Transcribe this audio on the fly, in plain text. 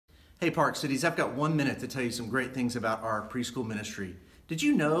Hey Park Cities, I've got 1 minute to tell you some great things about our preschool ministry. Did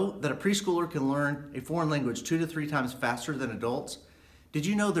you know that a preschooler can learn a foreign language 2 to 3 times faster than adults? Did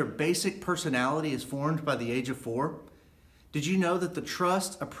you know their basic personality is formed by the age of 4? Did you know that the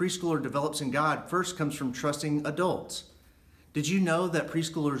trust a preschooler develops in God first comes from trusting adults? Did you know that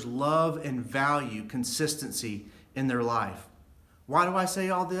preschoolers love and value consistency in their life? Why do I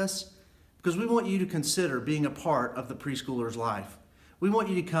say all this? Because we want you to consider being a part of the preschooler's life. We want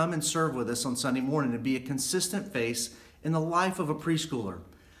you to come and serve with us on Sunday morning and be a consistent face in the life of a preschooler.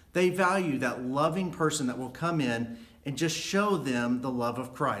 They value that loving person that will come in and just show them the love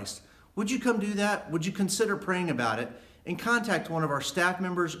of Christ. Would you come do that? Would you consider praying about it? And contact one of our staff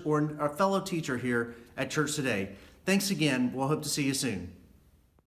members or a fellow teacher here at church today. Thanks again. We'll hope to see you soon.